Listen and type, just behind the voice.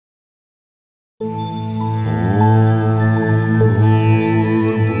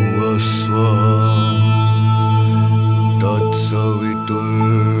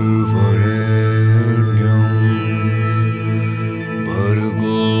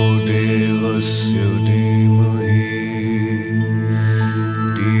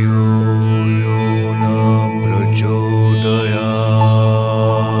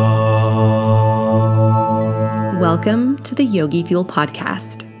Welcome to the Yogi Fuel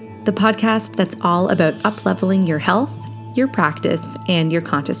Podcast, the podcast that's all about up-leveling your health, your practice, and your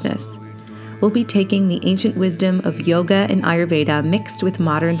consciousness. We'll be taking the ancient wisdom of yoga and Ayurveda mixed with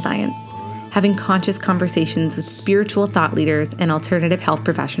modern science, having conscious conversations with spiritual thought leaders and alternative health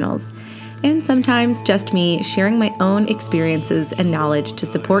professionals, and sometimes just me sharing my own experiences and knowledge to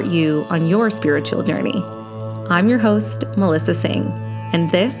support you on your spiritual journey. I'm your host, Melissa Singh,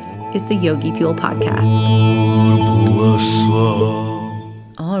 and this is the Yogi Fuel Podcast.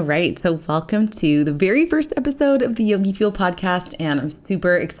 All right, so welcome to the very first episode of the Yogi Fuel Podcast, and I'm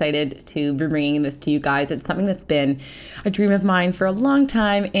super excited to be bringing this to you guys. It's something that's been a dream of mine for a long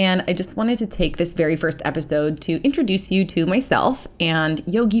time, and I just wanted to take this very first episode to introduce you to myself and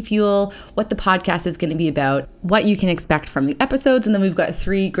Yogi Fuel, what the podcast is going to be about, what you can expect from the episodes, and then we've got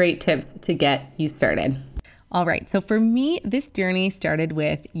 3 great tips to get you started. All right, so for me, this journey started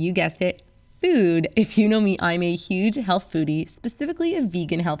with, you guessed it, food. If you know me, I'm a huge health foodie, specifically a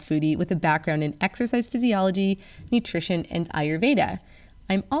vegan health foodie with a background in exercise physiology, nutrition, and Ayurveda.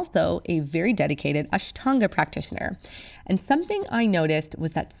 I'm also a very dedicated Ashtanga practitioner. And something I noticed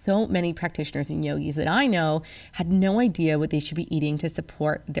was that so many practitioners and yogis that I know had no idea what they should be eating to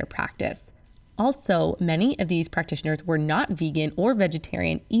support their practice. Also, many of these practitioners were not vegan or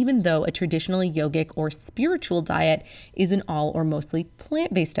vegetarian, even though a traditionally yogic or spiritual diet is an all or mostly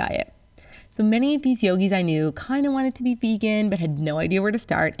plant-based diet. So many of these yogis I knew kind of wanted to be vegan, but had no idea where to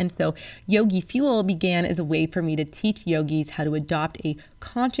start. And so Yogi Fuel began as a way for me to teach yogis how to adopt a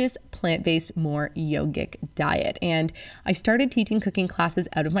conscious, plant-based, more yogic diet. And I started teaching cooking classes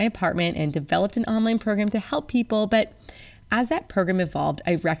out of my apartment and developed an online program to help people. But as that program evolved,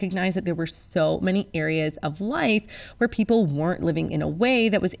 I recognized that there were so many areas of life where people weren't living in a way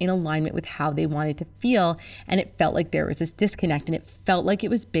that was in alignment with how they wanted to feel. And it felt like there was this disconnect, and it felt like it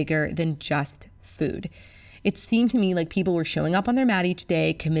was bigger than just food. It seemed to me like people were showing up on their mat each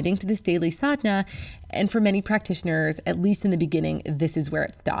day, committing to this daily sadhana. And for many practitioners, at least in the beginning, this is where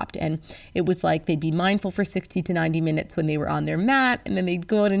it stopped. And it was like they'd be mindful for 60 to 90 minutes when they were on their mat, and then they'd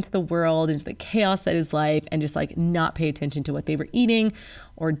go out into the world, into the chaos that is life, and just like not pay attention to what they were eating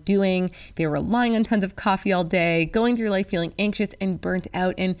or doing. They were relying on tons of coffee all day, going through life feeling anxious and burnt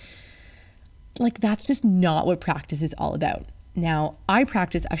out. And like, that's just not what practice is all about. Now, I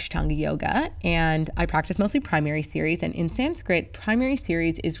practice Ashtanga yoga, and I practice mostly primary series. And in Sanskrit, primary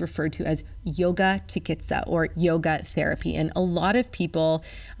series is referred to as yoga chikitsa or yoga therapy. And a lot of people,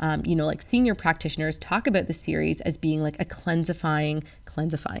 like senior practitioners, talk about the series as being like a cleansing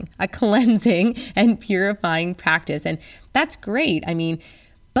and purifying practice. And that's great. I mean,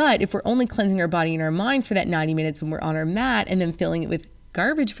 but if we're only cleansing our body and our mind for that 90 minutes when we're on our mat and then filling it with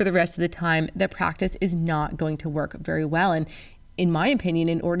garbage for the rest of the time, that practice is not going to work very well. And in my opinion,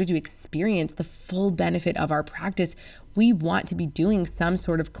 in order to experience the full benefit of our practice, we want to be doing some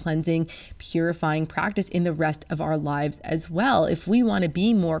sort of cleansing, purifying practice in the rest of our lives as well. If we want to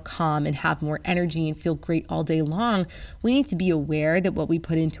be more calm and have more energy and feel great all day long, we need to be aware that what we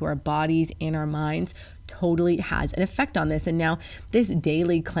put into our bodies and our minds totally has an effect on this. And now this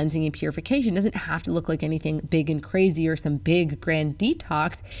daily cleansing and purification doesn't have to look like anything big and crazy or some big grand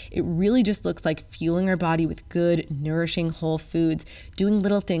detox. It really just looks like fueling our body with good, nourishing whole foods, doing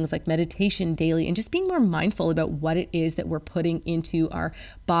little things like meditation daily, and just being more mindful about what it is that we're putting into our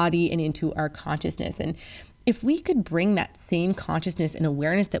body and into our consciousness. And if we could bring that same consciousness and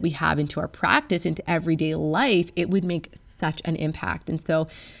awareness that we have into our practice, into everyday life, it would make such an impact. And so,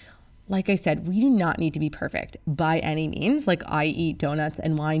 like I said, we do not need to be perfect by any means. Like, I eat donuts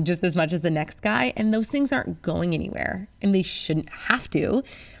and wine just as much as the next guy, and those things aren't going anywhere, and they shouldn't have to.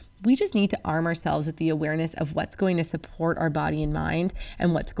 We just need to arm ourselves with the awareness of what's going to support our body and mind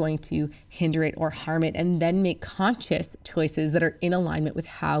and what's going to hinder it or harm it, and then make conscious choices that are in alignment with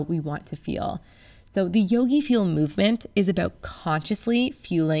how we want to feel. So the Yogi Fuel movement is about consciously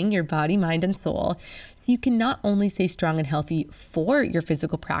fueling your body, mind, and soul so you can not only stay strong and healthy for your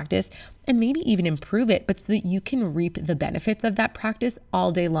physical practice and maybe even improve it, but so that you can reap the benefits of that practice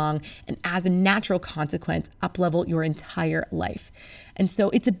all day long and as a natural consequence, up-level your entire life. And so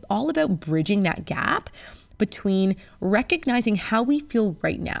it's all about bridging that gap between recognizing how we feel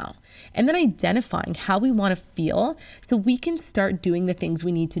right now and then identifying how we want to feel so we can start doing the things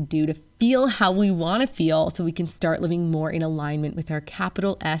we need to do to feel how we want to feel so we can start living more in alignment with our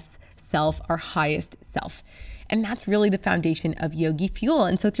capital S self, our highest self. And that's really the foundation of Yogi Fuel.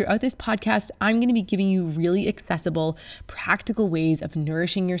 And so throughout this podcast, I'm going to be giving you really accessible, practical ways of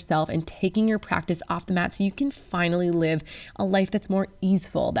nourishing yourself and taking your practice off the mat so you can finally live a life that's more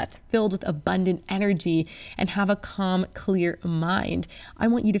easeful, that's filled with abundant energy, and have a calm, clear mind. I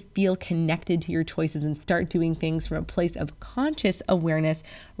want you to feel connected to your choices and start doing things from a place of conscious awareness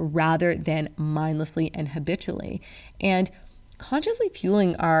rather than mindlessly and habitually. And consciously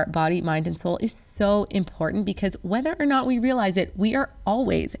fueling our body, mind, and soul is so important because whether or not we realize it, we are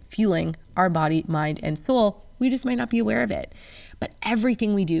always fueling our body, mind, and soul. We just might not be aware of it. But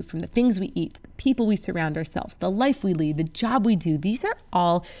everything we do, from the things we eat, the people we surround ourselves, the life we lead, the job we do, these are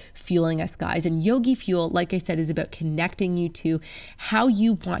all fueling us, guys. And Yogi Fuel, like I said, is about connecting you to how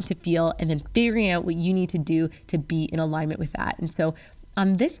you want to feel and then figuring out what you need to do to be in alignment with that. And so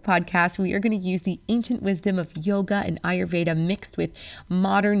on this podcast, we are going to use the ancient wisdom of yoga and Ayurveda mixed with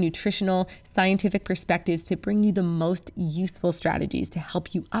modern nutritional scientific perspectives to bring you the most useful strategies to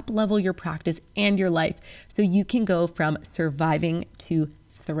help you up-level your practice and your life so you can go from surviving to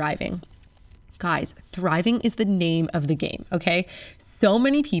thriving. Guys, thriving is the name of the game, okay? So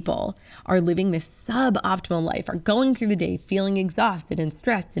many people are living this suboptimal life, are going through the day feeling exhausted and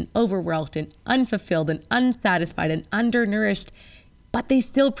stressed and overwhelmed and unfulfilled and unsatisfied and undernourished, but they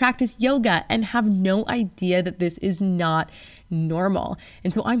still practice yoga and have no idea that this is not normal.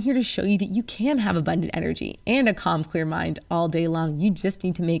 And so I'm here to show you that you can have abundant energy and a calm, clear mind all day long. You just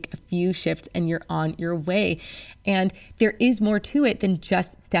need to make a few shifts and you're on your way. And there is more to it than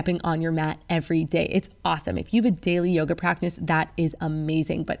just stepping on your mat every day. It's awesome. If you have a daily yoga practice, that is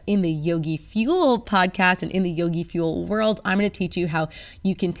amazing. But in the Yogi Fuel podcast and in the Yogi Fuel world, I'm going to teach you how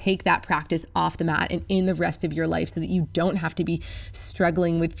you can take that practice off the mat and in the rest of your life so that you don't have to be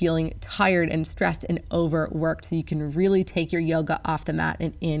struggling with feeling tired and stressed and overworked, so you can really take your yoga off the mat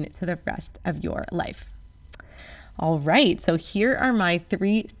and into the rest of your life. All right, so here are my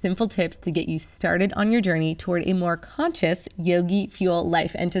 3 simple tips to get you started on your journey toward a more conscious Yogi Fuel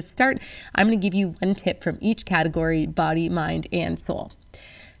life. And to start, I'm going to give you one tip from each category: body, mind, and soul.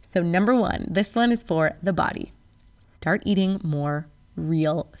 So number 1, this one is for the body. Start eating more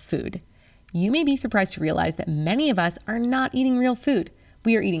real food. You may be surprised to realize that many of us are not eating real food.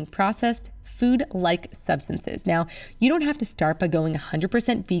 We are eating processed food-like substances. Now, you don't have to start by going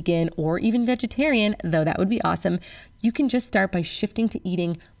 100% vegan or even vegetarian, though that would be awesome. You can just start by shifting to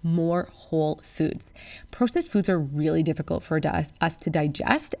eating more whole foods. Processed foods are really difficult for us to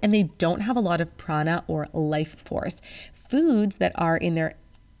digest, and they don't have a lot of prana or life force. Foods that are in their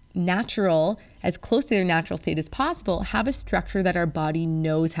natural, as close to their natural state as possible, have a structure that our body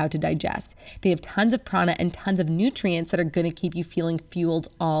knows how to digest. They have tons of prana and tons of nutrients that are going to keep you feeling fueled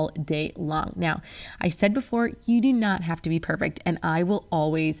all day long. Now, I said before, you do not have to be perfect, and I will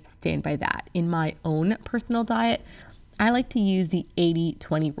always stand by that. In my own personal diet, I like to use the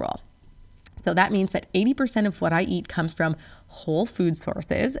 80-20 rule. So that means that 80% of what I eat comes from whole food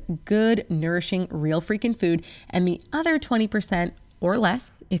sources, good, nourishing, real freaking food, and the other 20% or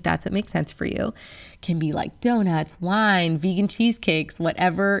less, if that's what makes sense for you, can be like donuts, wine, vegan cheesecakes,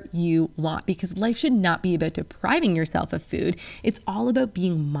 whatever you want, because life should not be about depriving yourself of food. It's all about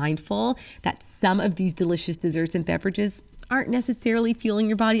being mindful that some of these delicious desserts and beverages aren't necessarily fueling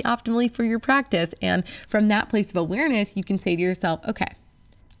your body optimally for your practice. And from that place of awareness, you can say to yourself, okay,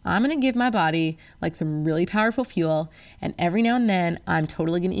 I'm going to give my body like some really powerful fuel. And every now and then I'm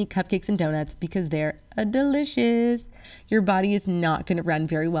totally going to eat cupcakes and donuts because they're delicious. Your body is not going to run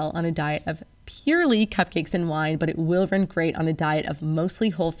very well on a diet of purely cupcakes and wine, but it will run great on a diet of mostly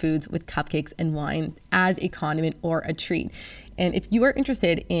whole foods with cupcakes and wine as a condiment or a treat. And if you are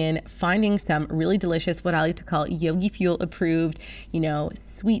interested in finding some really delicious, what I like to call Yogi Fuel approved,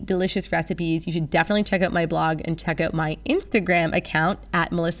 sweet, delicious recipes, you should definitely check out my blog and check out my Instagram account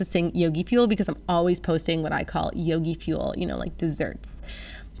at Melissa Singh Yogi Fuel, because I'm always posting what I call Yogi Fuel, like desserts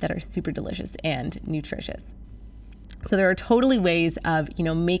that are super delicious and nutritious. So there are totally ways of,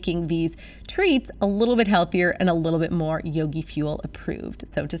 making these treats a little bit healthier and a little bit more Yogi Fuel approved,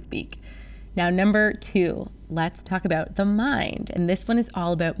 so to speak. Now, number 2, let's talk about the mind. And this one is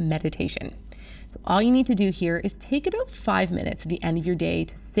all about meditation. So all you need to do here is take about 5 minutes at the end of your day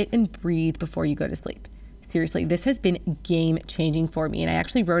to sit and breathe before you go to sleep. Seriously, this has been game changing for me. And I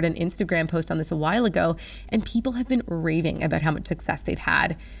actually wrote an Instagram post on this a while ago, and people have been raving about how much success they've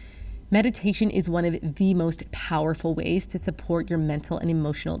had. Meditation is one of the most powerful ways to support your mental and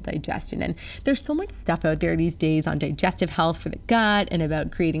emotional digestion. And there's so much stuff out there these days on digestive health for the gut and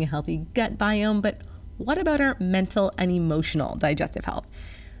about creating a healthy gut biome. But what about our mental and emotional digestive health?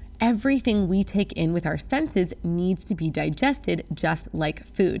 Everything we take in with our senses needs to be digested just like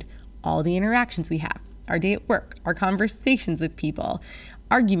food. All the interactions we have, our day at work, our conversations with people,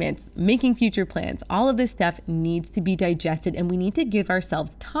 arguments, making future plans. All of this stuff needs to be digested, and we need to give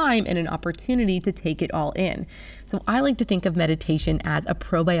ourselves time and an opportunity to take it all in. So I like to think of meditation as a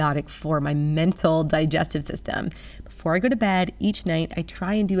probiotic for my mental digestive system. Before I go to bed each night, I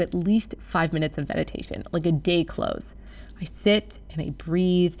try and do at least 5 minutes of meditation, like a day close. I sit and I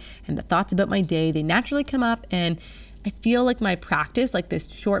breathe, and the thoughts about my day, they naturally come up, and I feel like my practice, like this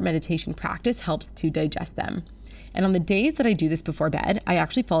short meditation practice, helps to digest them. And on the days that I do this before bed, I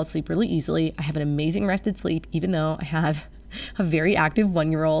actually fall asleep really easily. I have an amazing rested sleep, even though I have a very active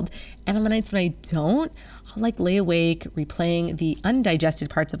 1-year-old. And on the nights when I don't, I'll lay awake, replaying the undigested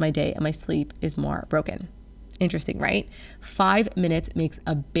parts of my day, and my sleep is more broken. Interesting, right? 5 minutes makes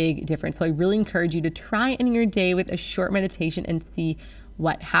a big difference. So I really encourage you to try ending your day with a short meditation and see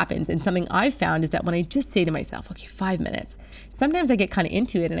what happens. And something I've found is that when I just say to myself, okay, 5 minutes, sometimes I get kind of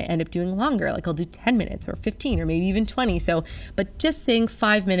into it and I end up doing longer. Like I'll do 10 minutes or 15 or maybe even 20. But just saying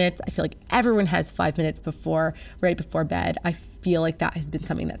 5 minutes, I feel like everyone has 5 minutes right before bed. I feel like that has been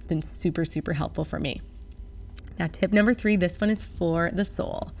something that's been super, super helpful for me. Now, tip number 3, this one is for the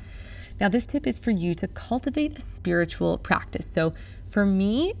soul. Now, this tip is for you to cultivate a spiritual practice. So for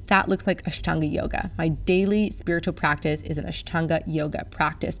me, that looks like Ashtanga yoga. My daily spiritual practice is an Ashtanga yoga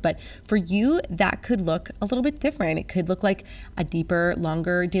practice. But for you, that could look a little bit different. It could look like a deeper,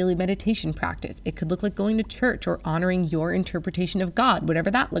 longer daily meditation practice. It could look like going to church or honoring your interpretation of God,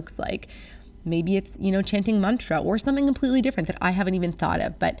 whatever that looks like. Maybe it's, chanting mantra or something completely different that I haven't even thought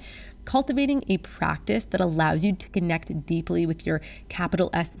of. But cultivating a practice that allows you to connect deeply with your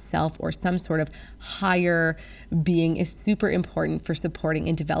capital S self or some sort of higher being is super important for supporting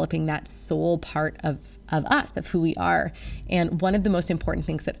and developing that soul part of us, of who we are. And one of the most important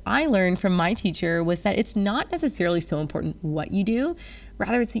things that I learned from my teacher was that it's not necessarily so important what you do.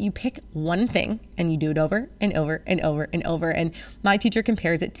 Rather, it's that you pick one thing and you do it over and over and over and over. And my teacher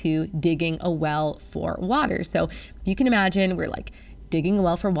compares it to digging a well for water. So you can imagine we're digging a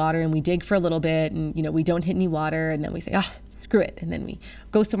well for water, and we dig for a little bit, and we don't hit any water, and then we say, screw it, and then we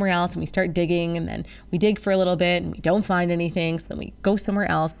go somewhere else and we start digging, and then we dig for a little bit and we don't find anything, so then we go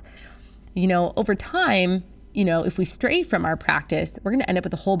somewhere else. Over time, if we stray from our practice, we're going to end up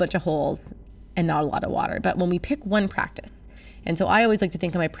with a whole bunch of holes and not a lot of water. But when we pick one practice, and so I always like to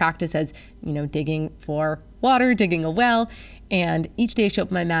think of my practice as digging for water, digging a well, and each day I show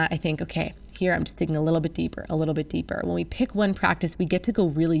up on my mat, I think, okay, here I'm just digging a little bit deeper, a little bit deeper. When we pick one practice, we get to go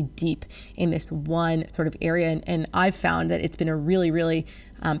really deep in this one sort of area. And I've found that it's been a really, really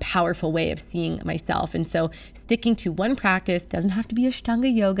powerful way of seeing myself. And so sticking to one practice doesn't have to be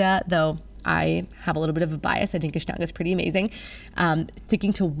Ashtanga yoga, though I have a little bit of a bias. I think Ashtanga is pretty amazing.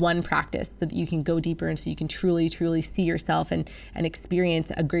 Sticking to one practice so that you can go deeper and so you can truly, truly see yourself and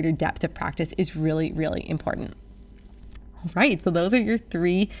experience a greater depth of practice is really, really important. All right, so those are your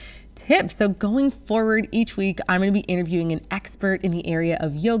 3 tips. So going forward each week, I'm going to be interviewing an expert in the area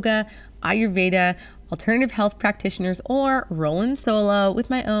of yoga, Ayurveda, alternative health practitioners, or rolling solo with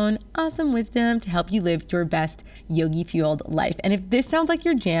my own awesome wisdom to help you live your best yogi-fueled life. And if this sounds like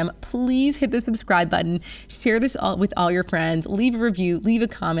your jam, please hit the subscribe button, share this with all your friends, leave a review, leave a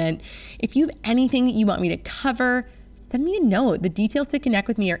comment. If you have anything you want me to cover, send me a note. The details to connect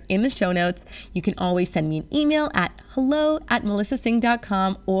with me are in the show notes. You can always send me an email at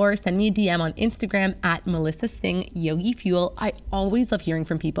hello@melissasingh.com or send me a DM on Instagram at melissasinghyyogifuel. I always love hearing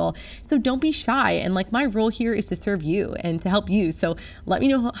from people, so don't be shy. And my role here is to serve you and to help you. So let me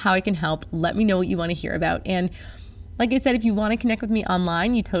know how I can help. Let me know what you want to hear about. And like I said, if you want to connect with me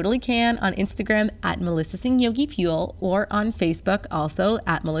online, you totally can on Instagram at melissasinghyyogifuel or on Facebook also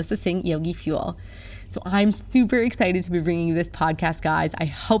at melissasinghyyogifuel. So I'm super excited to be bringing you this podcast, guys. I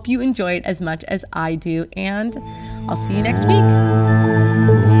hope you enjoy it as much as I do, and I'll see you next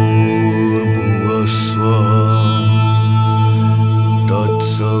week.